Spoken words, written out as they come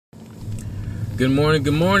Good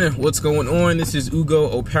morning. What's going on? This is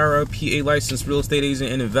Ugo Opera, PA licensed real estate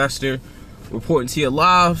agent and investor, reporting to you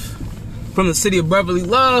live from the city of Brotherly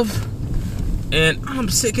Love. And I'm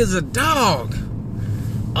sick as a dog.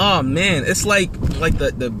 Oh man, it's like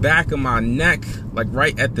the back of my neck, like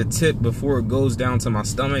right at the tip before it goes down to my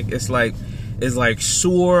stomach. It's like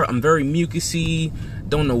sore. I'm very mucusy.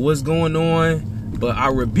 Don't know what's going on, but I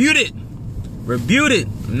rebuke it.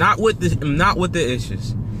 I'm not with the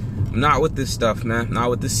issues. I'm not with this stuff, man. Not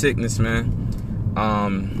with the sickness, man.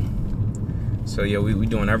 So yeah, we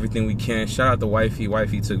doing everything we can. Shout out to wifey.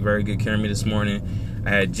 Wifey took very good care of me this morning.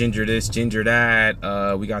 I had ginger this, ginger that.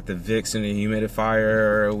 We got the Vicks and the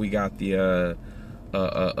humidifier. We got the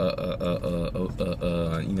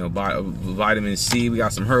vitamin C. We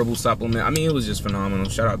got some herbal supplement. I mean, it was just phenomenal.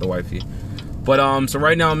 Shout out to wifey. But so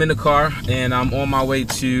right now I'm in the car and I'm on my way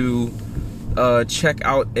to check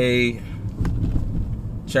out a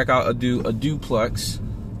duplex.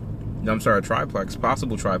 I'm sorry, a triplex,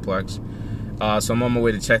 possible triplex. So I'm on my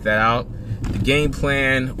way to check that out. The game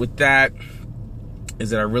plan with that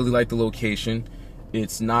is that I really like the location.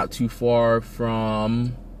 It's not too far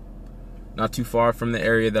from the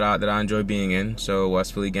area that I enjoy being in. So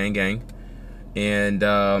West Philly gang. And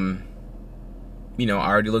I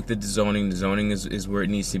already looked at the zoning. The zoning is where it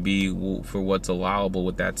needs to be for what's allowable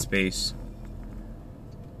with that space.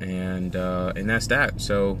 And that's that.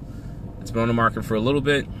 So it's been on the market for a little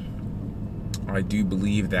bit. I do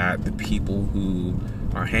believe that the people who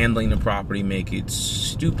are handling the property make it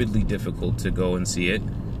stupidly difficult to go and see it,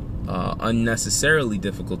 unnecessarily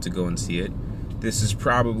difficult to go and see it. This is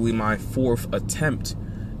probably my 4th attempt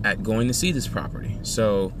at going to see this property,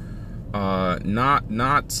 so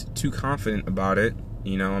not too confident about it.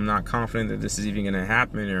 I'm not confident that this is even going to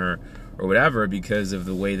happen or whatever, because of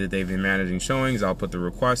the way that they've been managing showings. I'll put the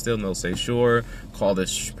request in, they'll say sure, call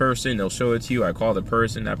this person, they'll show it to you. I call the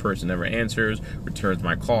person, that person never answers, returns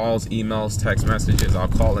my calls, emails, text messages. I'll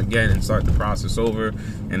call again and start the process over,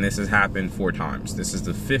 and this has happened 4 times. This is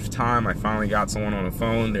the 5th time I finally got someone on the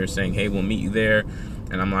phone. They're saying, hey, we'll meet you there,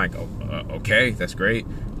 and I'm like, okay, that's great.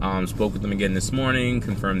 Spoke with them again this morning,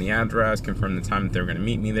 confirmed the address, confirmed the time that they were going to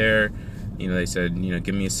meet me there. They said,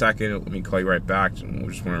 give me a second, let me call you right back. We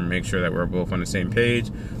just want to make sure that we're both on the same page.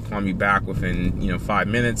 Call me back within, 5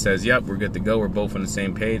 minutes, says, yep, we're good to go. We're both on the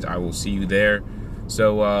same page. I will see you there.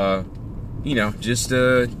 So, just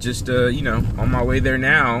on my way there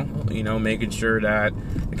now, making sure that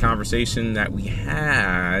the conversation that we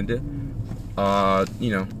had,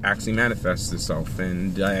 actually manifests itself.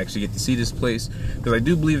 And I actually get to see this place, because I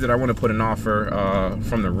do believe that I want to put an offer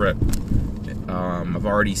from the rip.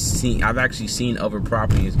 I've actually seen other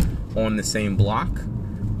properties on the same block,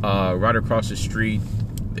 right across the street.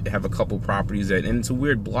 They have a couple properties and it's a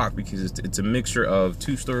weird block because it's a mixture of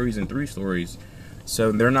 2 stories and 3 stories.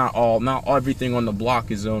 So they're not everything on the block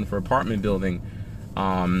is zoned for apartment building.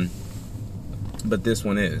 But this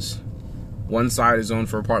one is. One side is zoned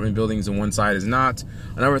for apartment buildings and one side is not.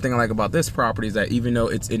 Another thing I like about this property is that even though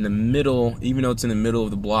it's in the middle of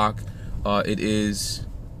the block,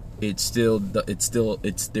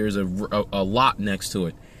 there's a lot next to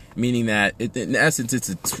it, meaning that in essence it's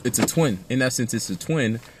a twin. In essence, it's a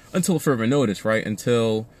twin until further notice, right?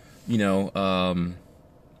 Until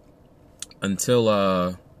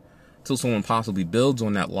someone possibly builds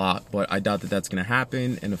on that lot, but I doubt that that's going to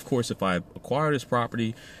happen. And of course, if I acquire this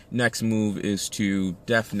property, next move is to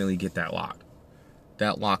definitely get that lot.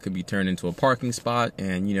 That lot could be turned into a parking spot,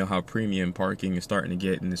 and you know how premium parking is starting to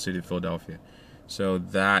get in the city of Philadelphia. So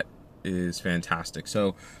that is fantastic.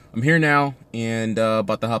 So I'm here now and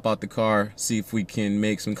about to hop out the car, see if we can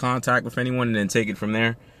make some contact with anyone and then take it from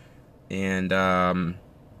there. And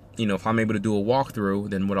if I'm able to do a walkthrough,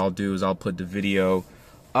 then what I'll do is I'll put the video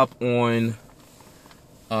up on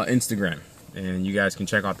Instagram, and you guys can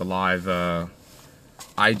check out the live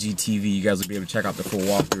IGTV. You guys will be able to check out the full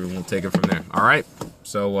walkthrough, and we'll take it from there. All right.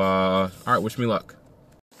 So all right, wish me luck.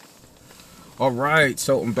 All right,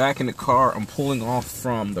 so I'm back in the car. I'm pulling off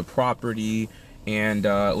from the property, and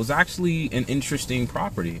it was actually an interesting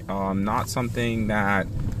property. Not something that.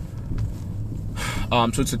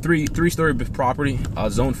 So it's a three-story property,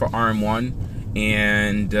 zoned for RM1,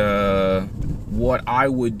 and what I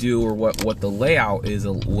would do, or what the layout is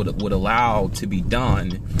would allow to be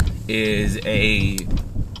done, is a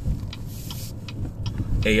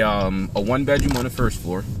 1-bedroom on the first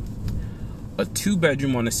floor, a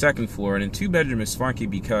 2-bedroom on the second floor. And a 2-bedroom is funky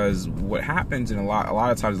because what happens in a lot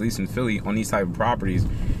of times, at least in Philly, on these type of properties,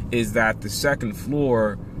 is that the second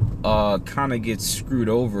floor kind of gets screwed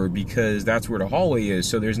over because that's where the hallway is.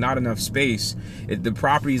 So there's not enough space. The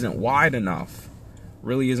property isn't wide enough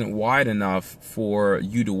really isn't wide enough for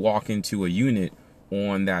you to walk into a unit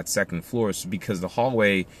on that second floor. So because the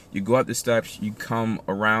hallway, you go up the steps, you come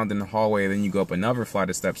around in the hallway, then you go up another flight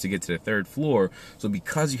of steps to get to the third floor. So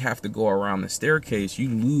because you have to go around the staircase, you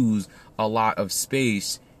lose a lot of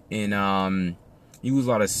space in that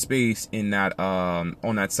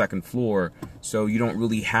on that second floor. So you don't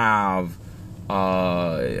really have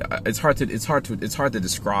it's hard to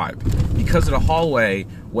describe. Because of the hallway,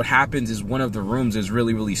 what happens is one of the rooms is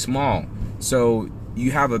really, really small. So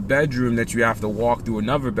you have a bedroom that you have to walk through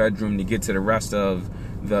another bedroom to get to the rest of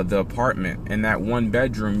the apartment, and that one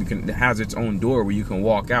bedroom it has its own door where you can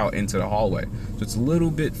walk out into the hallway. So it's a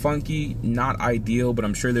little bit funky, not ideal, but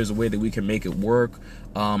I'm sure there's a way that we can make it work.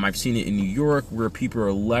 I've seen it in New York where people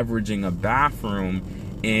are leveraging a bathroom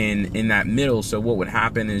in that middle. So what would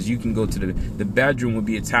happen is you can go to the bedroom would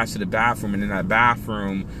be attached to the bathroom, and then that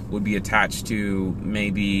bathroom would be attached to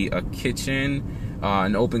maybe a kitchen,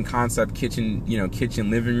 an open concept kitchen,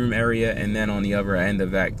 kitchen living room area, and then on the other end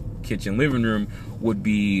of that kitchen living room would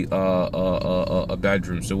be a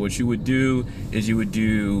bedroom. So what you would do is for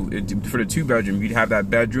the 2-bedroom, you'd have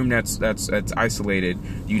that bedroom that's isolated.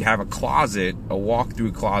 You'd have a closet, a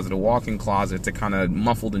walk-through closet, a walk-in closet to kind of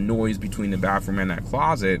muffle the noise between the bathroom and that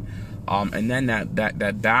closet, and then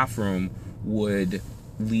that bathroom would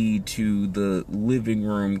lead to the living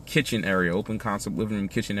room kitchen area, open concept living room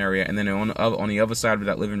kitchen area, and then on the other side of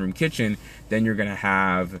that living room kitchen, then you're gonna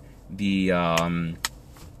have the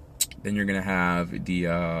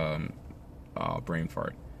brain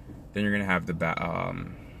fart. Then you're gonna have the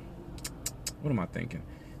what am I thinking?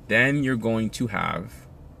 Then you're going to have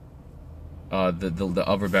the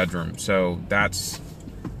other bedroom. So that's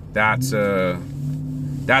a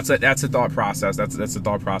thought process. That's the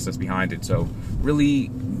thought process behind it. So really,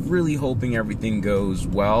 really hoping everything goes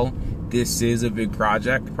well. This is a big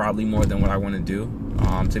project, probably more than what I want to do.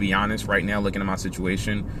 To be honest, right now, looking at my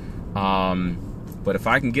situation, but if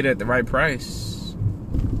I can get it at the right price,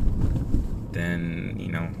 then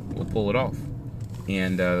we'll pull it off.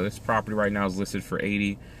 And this property right now is listed for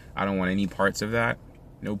 $80. I don't want any parts of that.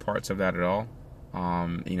 No parts of that at all.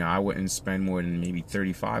 I wouldn't spend more than maybe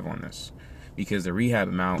 $35 on this, because the rehab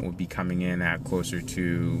amount would be coming in at closer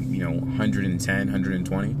to 110,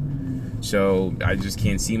 120. So I just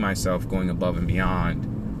can't see myself going above and beyond.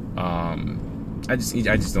 I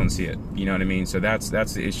just don't see it. You know what I mean? So that's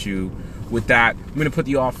the issue with that. I'm gonna put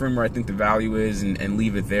the offering where I think the value is, and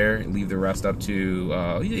leave it there, and leave the rest up to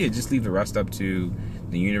just leave the rest up to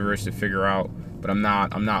the universe to figure out. But I'm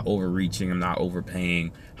not overreaching. I'm not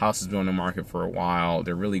overpaying. House has been on the market for a while.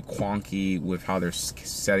 They're really quonky with how they're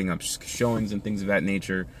setting up showings and things of that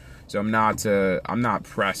nature. So I'm not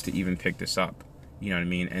pressed to even pick this up. You know what I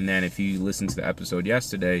mean? And then if you listen to the episode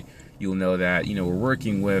yesterday, you'll know that we're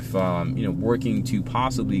working with working to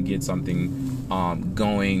possibly get something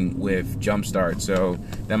going with Jumpstart. So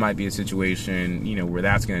that might be a situation where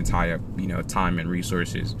that's going to tie up time and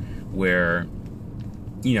resources, where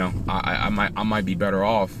I might be better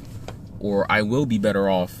off, or I will be better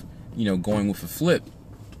off going with a flip,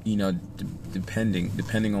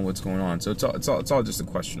 depending on what's going on. So it's all just a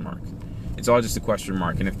question mark. It's all just a question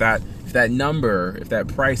mark. And if that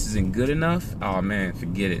price isn't good enough, oh man,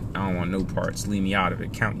 forget it. I don't want no parts. Leave me out of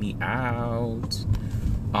it. Count me out.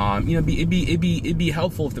 It'd be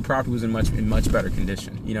helpful if the property was in much better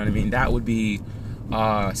condition. You know what I mean? That would be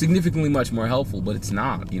significantly much more helpful, but it's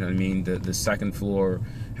not. You know what I mean? The second floor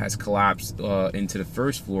has collapsed into the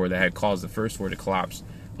first floor that had caused the first floor to collapse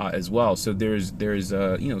as well. So there's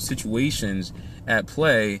situations at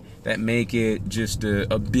play that make it just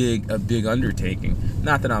a big undertaking.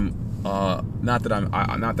 Not that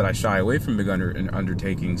I shy away from big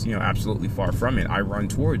undertakings. Absolutely far from it. I run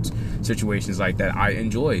towards situations like that. I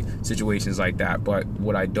enjoy situations like that. But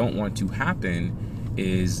what I don't want to happen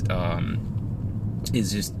is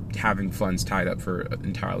just having funds tied up for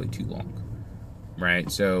entirely too long.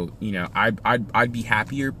 Right, so I'd be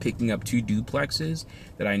happier picking up 2 duplexes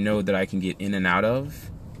that I know that I can get in and out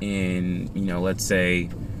of in let's say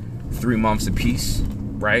 3 months a piece,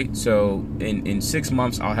 right? So in 6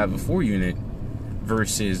 months I'll have a 4-unit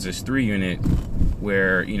versus this 3-unit,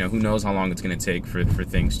 where who knows how long it's going to take for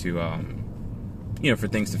things to for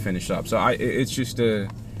things to finish up. So it's just a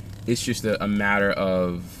matter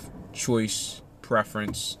of choice,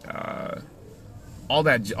 preference. All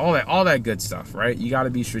that good stuff, right? You got to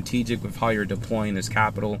be strategic with how you're deploying this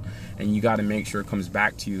capital, and you got to make sure it comes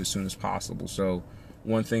back to you as soon as possible. So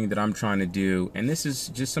one thing that I'm trying to do, and this is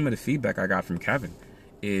just some of the feedback I got from Kevin,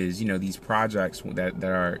 is these projects that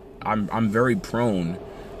are I'm very prone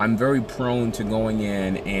to going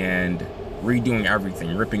in and redoing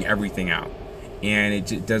everything, ripping everything out. And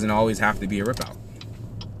it doesn't always have to be a rip out.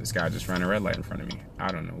 This guy just ran a red light in front of me.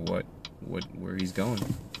 I don't know where he's going.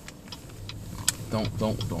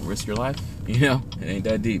 Don't risk your life. You know, it ain't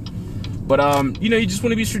that deep. But you know, you just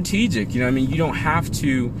want to be strategic. You know what I mean? You don't have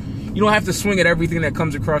to swing at everything that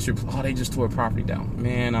comes across your. Oh, they just tore a property down.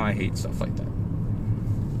 Man, I hate stuff like that.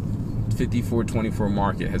 5424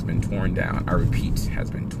 Market has been torn down. I repeat,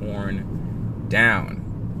 has been torn down.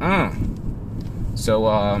 So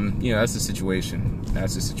you know, that's the situation.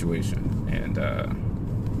 That's the situation, and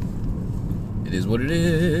it is what it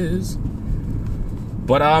is.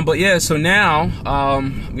 But yeah. So now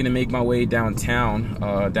I'm gonna make my way downtown,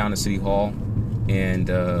 down to City Hall, and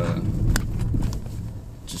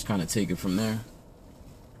just kind of take it from there.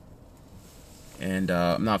 And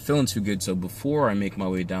I'm not feeling too good, so before I make my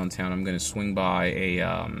way downtown, I'm gonna swing by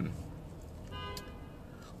a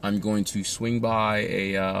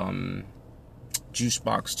Juice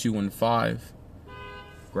Box 215,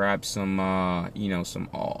 grab some you know, some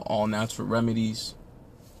all natural remedies,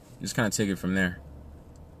 just kind of take it from there.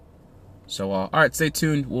 So all right, stay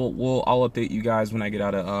tuned. I'll update you guys when I get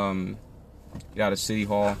out of City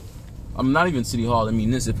Hall. I'm not even City Hall, the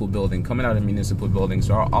municipal building, coming out of the municipal building.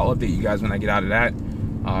 So I'll update you guys when I get out of that.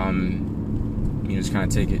 You just kind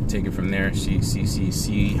of take it from there.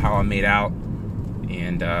 See how I made out,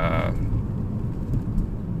 and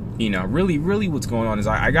you know, really what's going on is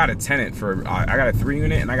I got a tenant for I got a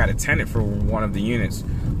 3-unit, and I got a tenant for one of the units,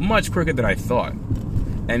 much quicker than I thought,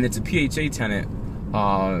 and it's a PHA tenant,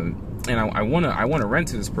 and I wanna rent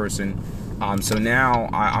to this person. So now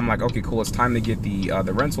I'm like, okay, cool. It's time to get the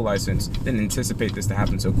rental license. Didn't anticipate this to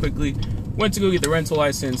happen so quickly. Went to go get the rental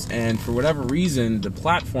license, and for whatever reason, the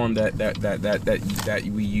platform that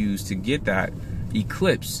we use to get that,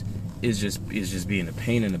 Eclipse, is just being a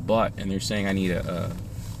pain in the butt. And they're saying I need a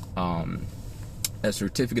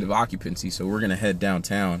certificate of occupancy. So we're gonna head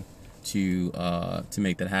downtown to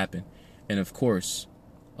make that happen. And of course,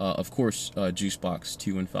 Juice Box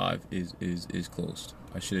 215 is closed.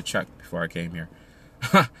 I should have checked before I came here.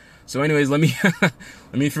 So anyways, let me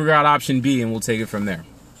figure out option B, and we'll take it from there.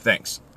 Thanks.